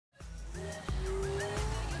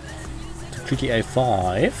GTA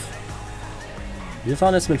 5. Wir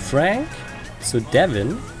fahren jetzt mit Frank zu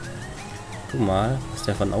Devin. Guck mal, was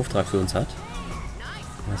der für einen Auftrag für uns hat.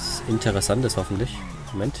 Was Interessantes hoffentlich.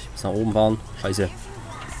 Moment, ich muss nach oben fahren. Scheiße.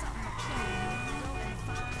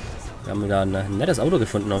 Wir haben da ein nettes Auto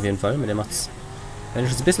gefunden auf jeden Fall. Mit dem macht es ein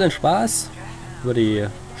bisschen Spaß, über die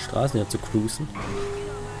Straßen hier zu cruisen.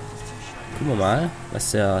 Gucken wir mal,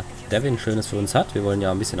 was der Devin Schönes für uns hat. Wir wollen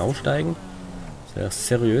ja ein bisschen aussteigen. Sehr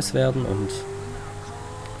seriös werden und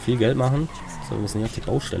viel Geld machen. So, wir müssen hier auf die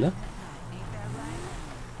Baustelle.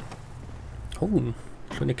 Oh,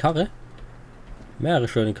 schöne Karre. Mehrere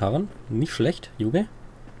schöne Karren. Nicht schlecht, Junge.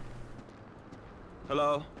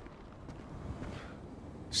 Hello.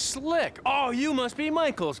 Slick! Oh, you must be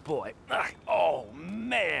Michael's boy. Ugh. Oh,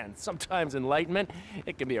 man. Sometimes enlightenment,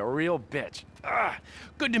 it can be a real bitch.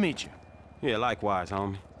 Good to meet you. Yeah, likewise,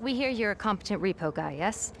 homie. We hear you're a competent repo guy,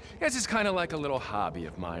 yes? Yes, it's kind of like a little hobby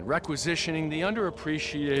of mine, requisitioning the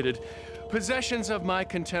underappreciated possessions of my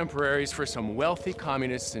contemporaries for some wealthy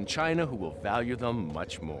communists in China who will value them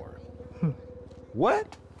much more.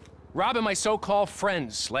 What? Robbing my so-called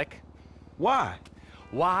friends, Slick. Why?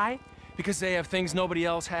 Why? Because they have things nobody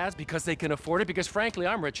else has, because they can afford it, because frankly,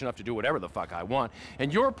 I'm rich enough to do whatever the fuck I want,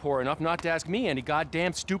 and you're poor enough not to ask me any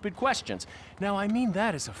goddamn stupid questions. Now, I mean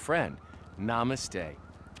that as a friend. Namaste.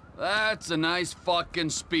 That's a nice fucking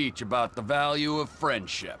speech about the value of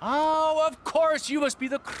friendship. Oh, of course, you must be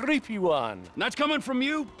the creepy one. That's coming from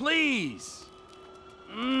you, please.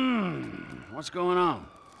 What's going on?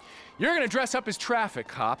 You're gonna dress up as traffic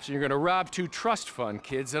cops, and you're gonna rob two trust fund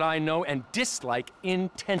kids that I know and dislike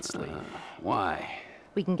intensely. Why?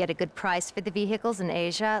 We can get a good price for the vehicles in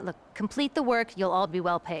Asia. Look, complete the work, you'll all be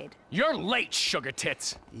well paid. You're late, sugar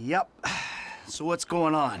tits. Yep. So what's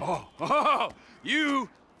going on? Oh, you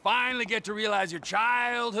finally get to realize your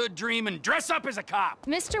childhood dream and dress up as a cop.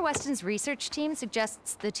 Mr. Weston's research team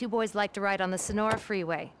suggests the two boys like to ride on the Sonora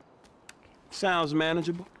Freeway. Sounds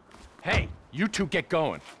manageable. Hey, you two get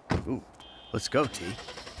going. Ooh, let's go, T.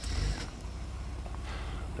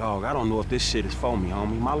 Dog, I don't know if this shit is for me,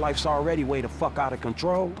 homie. My life's already way the fuck out of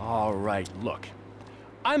control. All right, look.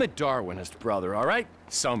 I'm a Darwinist, brother, all right?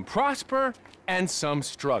 Some prosper and some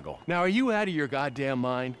struggle. Now, are you out of your goddamn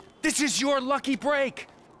mind? This is your lucky break.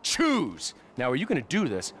 Choose. Now, are you gonna do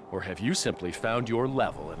this, or have you simply found your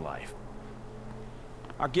level in life?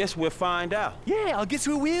 I guess we'll find out. Yeah, I'll guess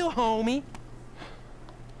we will, homie.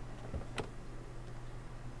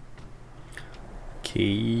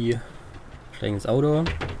 Okay. Steigen ins Auto.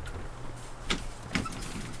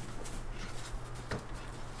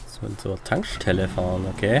 So, und zur Tankstelle fahren,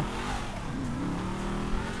 okay.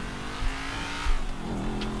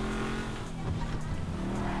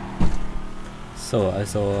 So,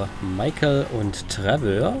 also Michael und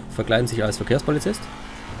Trevor verkleiden sich als Verkehrspolizist.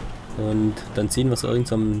 Und dann ziehen wir so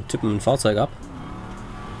irgendeinem Typen ein Fahrzeug ab.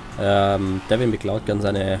 Devin beklaut gern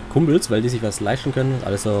seine Kumpels, weil die sich was leisten können.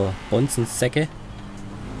 Also Bonzensäcke.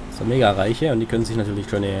 So mega reiche und die können sich natürlich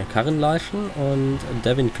schöne Karren leisten. Und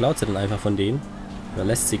Devin klaut sie dann einfach von denen. Oder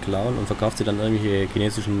lässt sie klauen und verkauft sie dann irgendwelche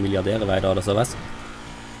chinesischen Milliardäre weiter oder sowas.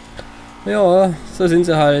 Ja, so sind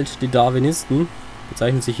sie halt, die Darwinisten.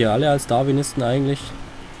 Bezeichnen sich hier alle als Darwinisten eigentlich.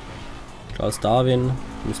 Charles Darwin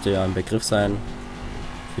müsste ja ein Begriff sein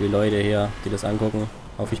für die Leute hier, die das angucken.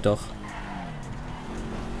 Hoffe ich doch.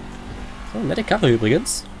 So, nette Karre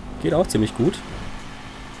übrigens. Geht auch ziemlich gut.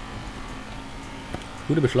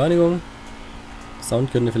 Gute Beschleunigung.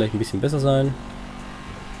 Sound könnte vielleicht ein bisschen besser sein.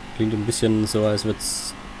 Klingt ein bisschen so, als würde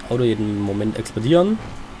das Auto jeden Moment explodieren.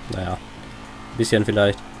 Naja, ein bisschen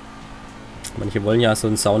vielleicht. Manche wollen ja so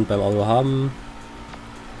einen Sound beim Auto haben.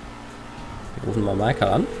 Wir rufen mal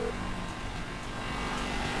Michael an.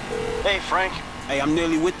 Hey, Frank. Hey, I'm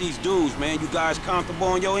nearly with these dudes, man. You guys comfortable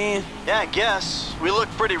on your end? Yeah, I guess. We look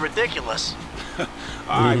pretty ridiculous.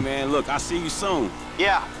 All right, man. Look, I'll see you soon.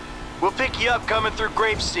 Yeah. We'll pick you up coming through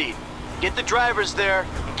Grapeseed. Get the drivers there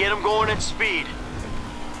and get them going at speed.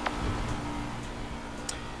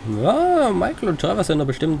 Ja, Michael und Trevor sehen doch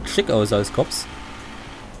bestimmt schick aus als Cops.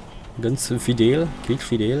 Ganz fidel,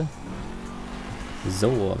 quietschfidel.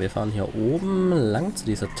 So, wir fahren hier oben lang zu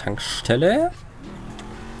dieser Tankstelle.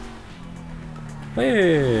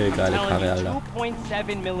 Hey, geile Karre, Alter.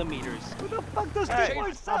 2.7 millimeters. Who the fuck does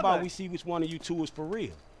 2.7? How about we see which one of you two is for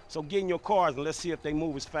real? So get in your cars and let's see if they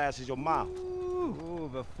move as fast as your mouth. Ooh,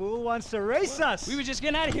 the fool wants to race us. We were just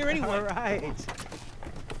getting out of here anyway. All right.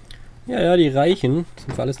 Ja, die Reichen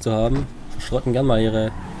sind für alles zu haben. Verschrotten gern mal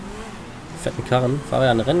ihre fetten Karren. Fahre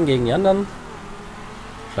ja ein Rennen gegen die anderen.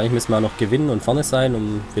 Wahrscheinlich müssen wir noch gewinnen und vorne sein,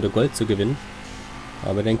 um wieder Gold zu gewinnen.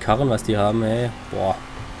 Aber bei den Karren, was die haben, ey, boah.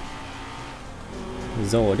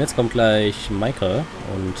 So, und jetzt kommt gleich Michael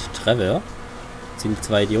und Trevor. Ziehen die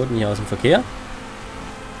 2 Idioten hier aus dem Verkehr.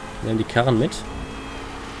 Nehmen die Karren mit.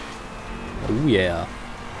 Oh yeah.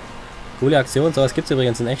 Coole Aktion, sowas gibt es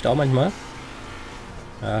übrigens in echt auch manchmal.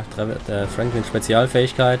 Ja, der Franklin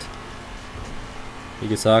Spezialfähigkeit. Wie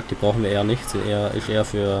gesagt, die brauchen wir eher nicht. Ist eher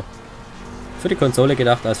für die Konsole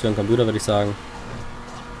gedacht als für den Computer, würde ich sagen.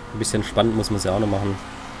 Ein bisschen spannend muss man es ja auch noch machen.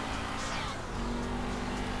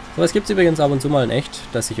 Sowas gibt es übrigens ab und zu mal in echt,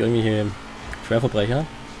 dass sich irgendwelche Schwerverbrecher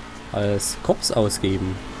als Cops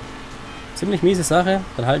ausgeben. Ziemlich miese Sache,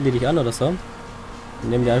 dann halten die dich an oder so. Dann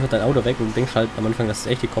nehmen die einfach dein Auto weg und du denkst halt am Anfang, dass es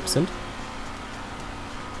echte Cops sind.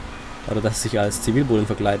 Oder dass sie sich als Zivilbullen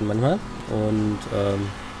verkleiden manchmal. Und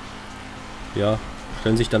ja,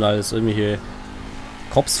 stellen sich dann als irgendwelche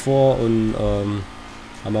Cops vor und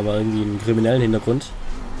haben aber irgendwie einen kriminellen Hintergrund.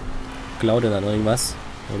 Klauen dann irgendwas.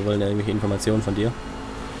 Oder wollen irgendwelche Informationen von dir.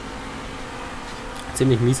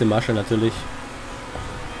 Ziemlich miese Masche natürlich.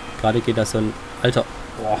 Gerade geht da so ein alter,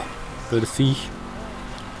 boah, blödes Viech.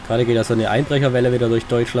 Gerade geht da so eine Einbrecherwelle wieder durch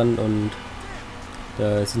Deutschland und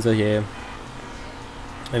da sind solche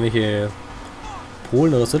irgendwelche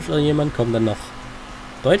Polen oder sonst irgendjemand, kommen dann nach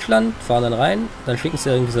Deutschland, fahren dann rein, dann schicken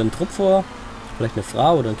sie irgendwie so einen Trupp vor, vielleicht eine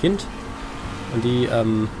Frau oder ein Kind und die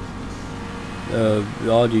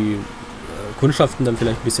ja, die kundschaften dann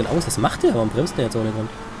vielleicht ein bisschen aus. Was macht der? Warum bremst der jetzt ohne Grund?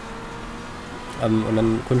 Und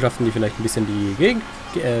dann kundschaften die vielleicht ein bisschen die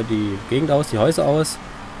Gegend aus, die Häuser aus.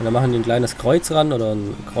 Und dann machen die ein kleines Kreuz ran oder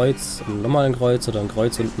ein Kreuz und nochmal ein Kreuz oder ein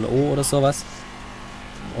Kreuz und ein O oder sowas.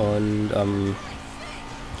 Und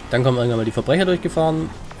dann kommen irgendwann mal die Verbrecher durchgefahren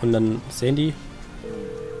und dann sehen die.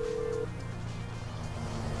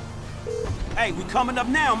 Hey, we coming up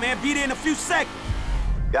now, man. Be there in a few seconds.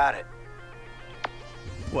 Got it.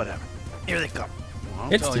 Whatever. Here they come.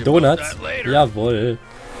 Jetzt die Donuts. Jawohl.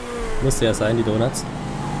 Musste ja sein, die Donuts.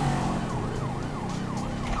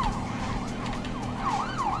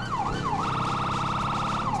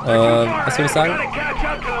 Was soll ich sagen?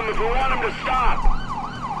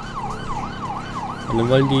 Und dann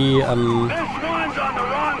wollen die,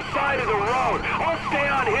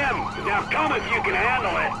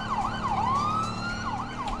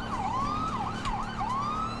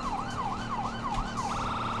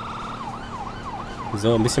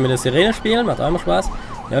 so, ein bisschen mit der Sirene spielen, macht auch immer Spaß.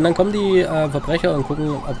 Ja, und dann kommen die Verbrecher und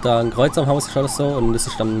gucken, ob da ein Kreuz am Haus ist oder so. Und das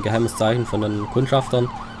ist dann ein geheimes Zeichen von den Kundschaftern.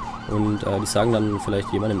 Und die sagen dann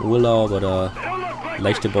vielleicht jemand im Urlaub oder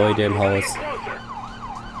leichte Beute im Haus.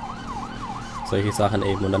 Solche Sachen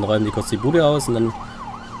eben. Und dann räumen die kurz die Bude aus und dann,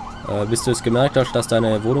 bis du es gemerkt hast, dass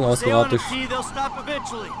deine Wohnung ausgeraubt ist,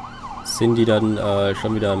 sind die dann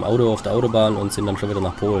schon wieder im Auto auf der Autobahn und sind dann schon wieder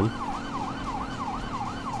nach Polen.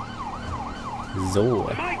 So.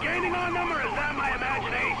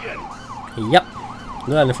 Ja,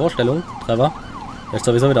 nur eine Vorstellung, Trevor. Er ist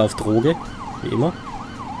sowieso wieder auf Droge, wie immer.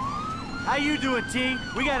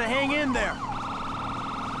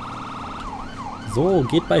 So,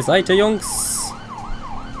 geht beiseite, Jungs.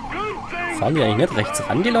 Fahren die eigentlich nicht rechts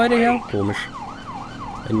ran, die Leute hier? Komisch.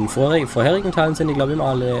 In den vorherigen Teilen sind die, glaube ich, immer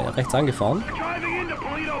alle rechts angefahren.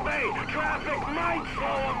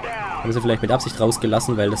 Haben sie vielleicht mit Absicht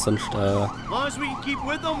rausgelassen, weil das sonst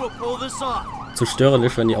zu störend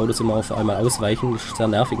ist, wenn die Autos immer auf einmal ausweichen. Das ist sehr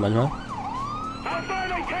nervig manchmal.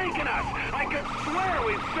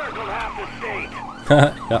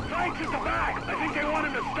 Ja.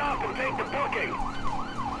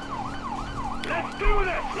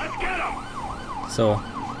 So.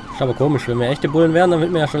 Ist aber komisch, wenn wir echte Bullen wären, dann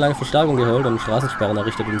hätten wir ja schon lange Verstärkung geholt und Straßensperren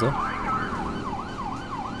errichtet und so.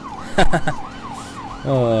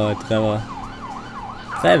 Oh, Trevor.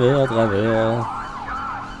 Trevor.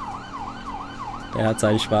 Der hat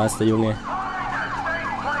seinen Spaß, der Junge.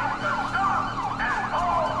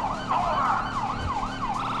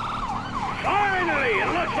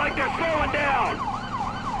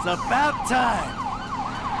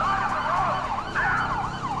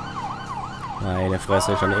 Meine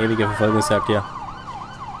Fresse, schon eine ewige Verfolgungsjagd hier.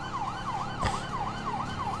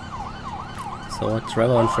 So,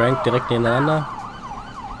 Trevor und Frank direkt nebeneinander.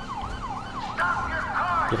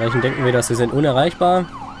 Die Reichen denken wieder, sie sind unerreichbar.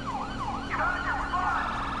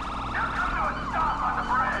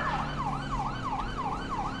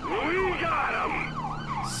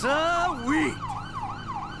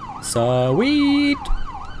 Sweet.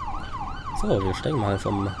 So, wir steigen mal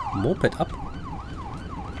vom Moped ab.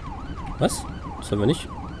 Was? Sollen wir nicht?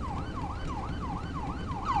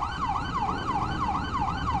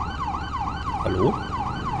 Hallo?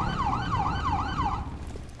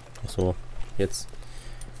 Ach so, jetzt.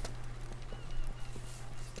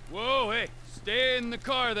 Whoa, hey, stay in the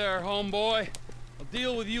car there, homeboy. I'll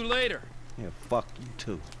deal with you later. Yeah, fuck you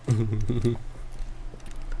too.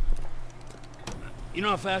 You know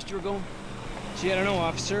how fast you were going? Gee, I don't know,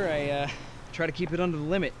 officer. I try to keep it under the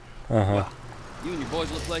limit. Well, you and your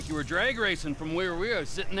boys look like you were drag racing from where we were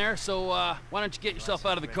sitting there, so why don't you get yourself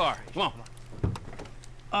out of the car? Come on.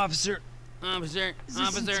 Officer. Officer. Is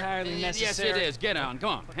this entirely necessary? Yes, it is. Get on. Come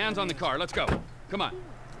on. Hands on the car. Let's go. Come on.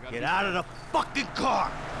 Get out of the fucking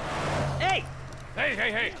car! Hey! Hey!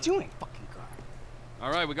 What are you doing? Fucking car.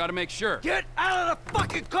 All right, we got to make sure. Get out of the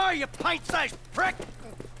fucking car, you pint-sized prick!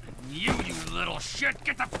 You little shit!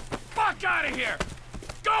 Get the fuck out of here!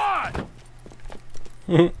 Gone!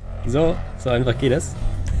 So einfach geht es.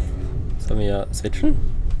 Sollen wir switchen?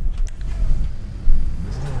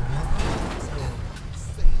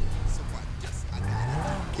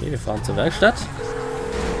 Okay, wir fahren zur Werkstatt.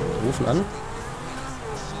 Rufen an.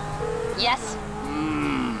 Yes?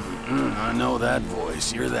 I know that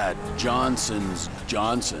voice. You're that Johnson's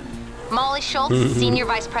Johnson. Molly Schultz, Senior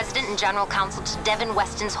Vice President and General Counsel to Devin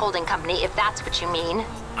Weston's holding company, if that's what you mean.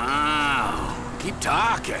 Ah, keep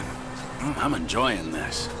talking. I'm enjoying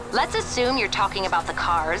this. Let's assume you're talking about the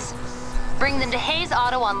cars. Bring them to Hayes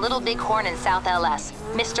Auto on Little Bighorn in South LS.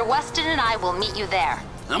 Mr. Weston and I will meet you there.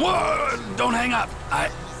 Whoa, don't hang up. I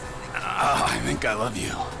think I love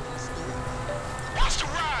you. What's the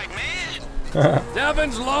ride, man?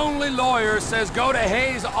 Devin's lonely lawyer says go to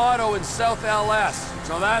Hayes Auto in South LS.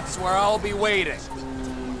 So that's where I'll be waiting.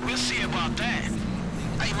 We'll see about that.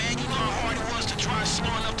 Hey, man, you know how hard it was to try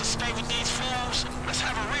slowing up to stay with these fools? Let's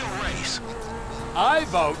have a real race. I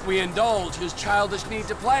vote we indulge his childish need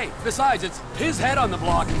to play. Besides, it's his head on the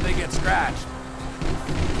block if they get scratched.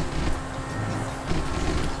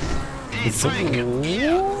 Hey, Frank,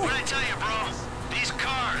 yeah, what I tell you, bro? These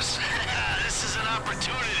cars, this is an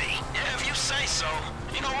opportunity. Yeah, if you say so.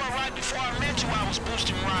 You know what, right before I met you, I was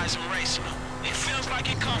boosting rides and racing them. It feels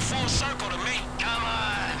like it come full circle to me. Come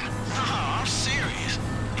on. No, I'm serious.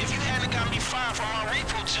 If you hadn't got me fired from my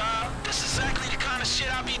repo job, this is exactly the kind of shit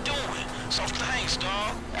I be doing. So thanks,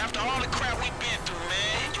 dawg. After all the crap we've been through,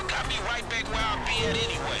 man, you got me right back where I'll be at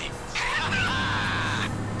anyway.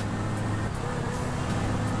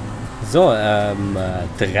 So,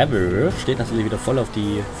 Trevor steht natürlich wieder voll auf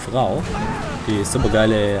die Frau. Die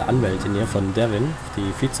supergeile Anwältin hier von Devin,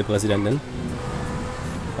 die Vizepräsidentin.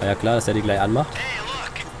 War ja klar, dass er die gleich anmacht. Hey,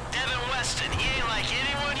 look, Devin Weston, he ain't like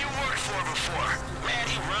anyone you worked for before. Man,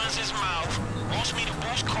 he runs his mouth, wants me to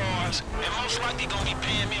boost cars, and most likely gonna be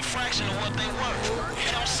paying me a fraction of what they worth.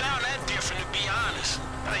 It don't sound that different, to be honest.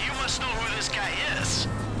 You must know who this guy is.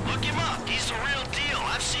 Look him up. He's the real deal.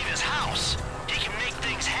 I've seen his house. He can make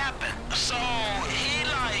things happen. So, he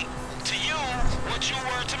like, to you, what you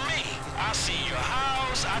were to me. I see your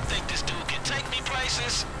house. I think this dude can take me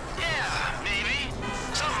places. Yeah, maybe.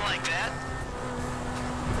 Something like that.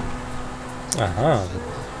 Aha.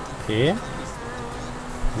 Okay.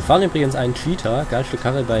 Wir fahren übrigens einen Cheater, geilste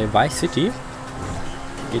Karre bei Vice City.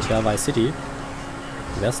 GTA Vice City.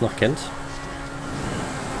 Wer es noch kennt.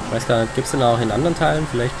 Ich weiß gar nicht, gibt es den auch in anderen Teilen?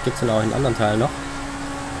 Vielleicht gibt es den auch in anderen Teilen noch.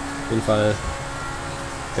 Auf jeden Fall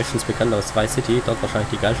bestens bekannt aus Vice City. Dort wahrscheinlich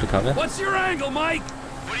die geilste Karre. What's your angle, Mike?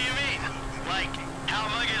 What do you mean? Like, how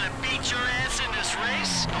am I gonna beat your ass in this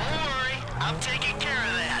race? Don't worry, I'm taking care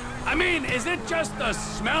of that. I mean, is it just the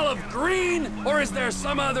smell of green, or is there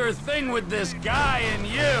some other thing with this guy and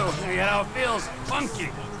you? You know, feels funky.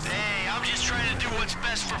 Hey, I'm just trying to do what's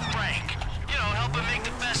best for Frank. You know, help him make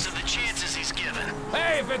the best of the chances he's given.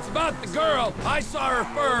 Hey, if it's about the girl, I saw her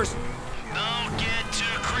first. Don't get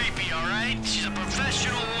too creepy, alright? She's a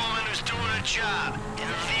professional woman who's doing her job. And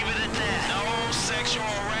leave it at that. No sexual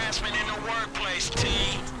harassment in the workplace, T.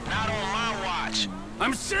 Not on my watch.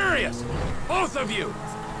 I'm serious. Both of you.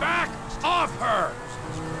 Back off her.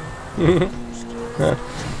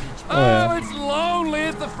 Oh, it's lonely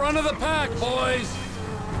at the front of the pack, boys.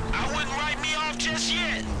 I wouldn't write me off just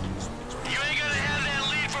yet. You ain't gonna have that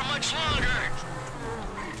lead for much longer.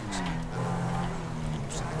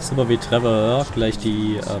 Super, wie Trevor gleich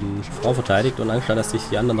die Frau verteidigt und Angst hat, dass sich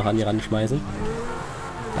die anderen noch an die Rand schmeißen.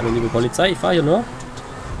 Hallo liebe Polizei, ich fahre hier nur.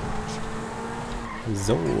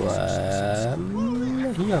 So,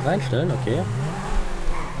 hier reinstellen, okay.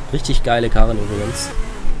 Richtig geile Karren übrigens.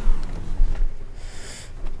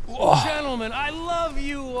 Oh. Gentlemen, I love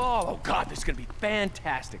you all. Oh God, this is gonna be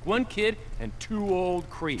fantastic. One kid and two old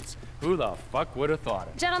creeps. Who the fuck would have thought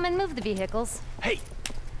it? Gentlemen, move the vehicles. Hey,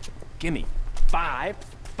 gimme 5,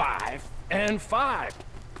 5, and 5.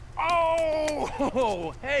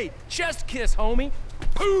 Oh, hey, chest kiss, homie.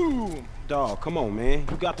 Boom. Dawg, come on, man.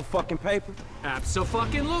 You got the fucking paper?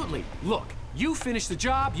 Abso-fucking-lutely. Look, you finish the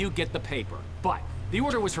job, you get the paper. But The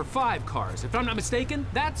order was for 5 cars. If I'm not mistaken,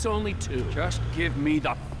 that's only 2. Just give me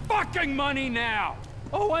the fucking money now!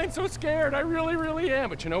 Oh, I'm so scared. I really, really am.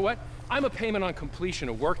 But you know what? I'm a payment on completion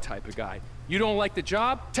of work type of guy. You don't like the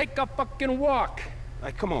job? Take a fucking walk.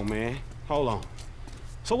 Like, come on, man. Hold on.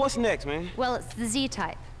 So what's next, man? Well, it's the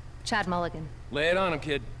Z-type. Chad Mulligan. Lay it on him,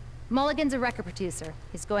 kid. Mulligan's a record producer.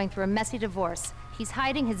 He's going through a messy divorce. He's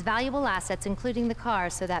hiding his valuable assets, including the car,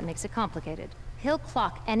 so that makes it complicated. He'll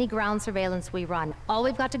clock any ground surveillance we run. All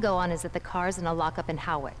we've got to go on is that the car's in a lockup in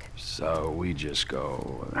Howick. So we just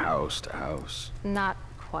go house to house? Not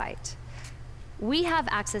quite. We have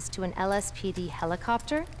access to an LSPD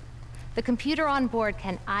helicopter. The computer on board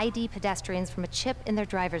can ID pedestrians from a chip in their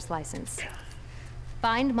driver's license.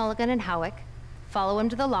 Find Mulligan in Howick, follow him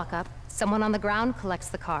to the lockup, someone on the ground collects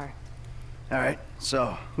the car. All right,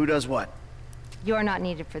 so who does what? You're not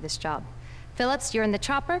needed for this job. Phillips, you're in the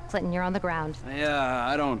chopper. Clinton, you're on the ground. Yeah,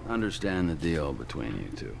 I don't understand the deal between you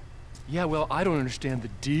two. Yeah, well, I don't understand the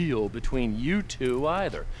deal between you two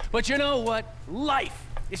either. But you know what? Life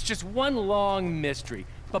is just one long mystery.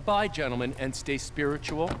 Bye-bye, gentlemen, and stay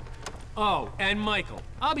spiritual. Oh, and Michael,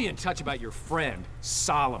 I'll be in touch about your friend,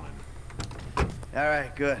 Solomon. All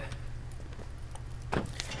right, good.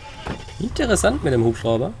 Interessant mit dem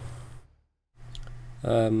Hubschrauber.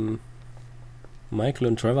 Michael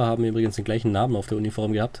und Trevor haben übrigens den gleichen Namen auf der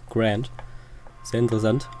Uniform gehabt. Grant. Sehr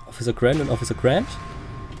interessant. Officer Grant und Officer Grant.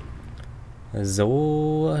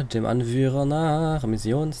 So, dem Anführer nach.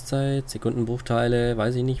 Missionszeit, Sekundenbruchteile.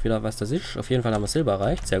 Weiß ich nicht wieder, was das ist. Auf jeden Fall haben wir Silber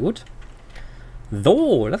erreicht. Sehr gut.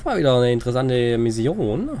 So, das war wieder eine interessante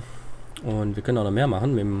Mission. Und wir können auch noch mehr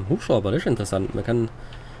machen mit dem Hubschrauber. Das ist interessant. Man kann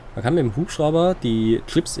mit dem Hubschrauber die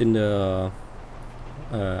Chips in der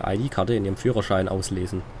ID-Karte, in dem Führerschein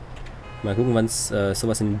auslesen. Mal gucken, wann es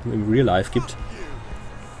sowas im Real Life gibt.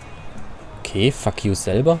 Okay, fuck you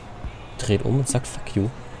selber. Dreht um und sagt fuck you.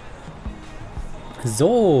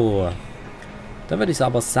 So. Dann würde ich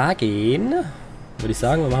aber sagen,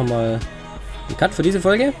 wir machen mal einen Cut für diese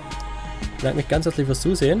Folge. Ich bedanke mich ganz herzlich fürs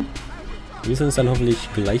Zusehen. Wir sehen uns dann hoffentlich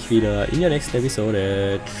gleich wieder in der nächsten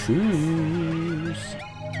Episode. Tschüss.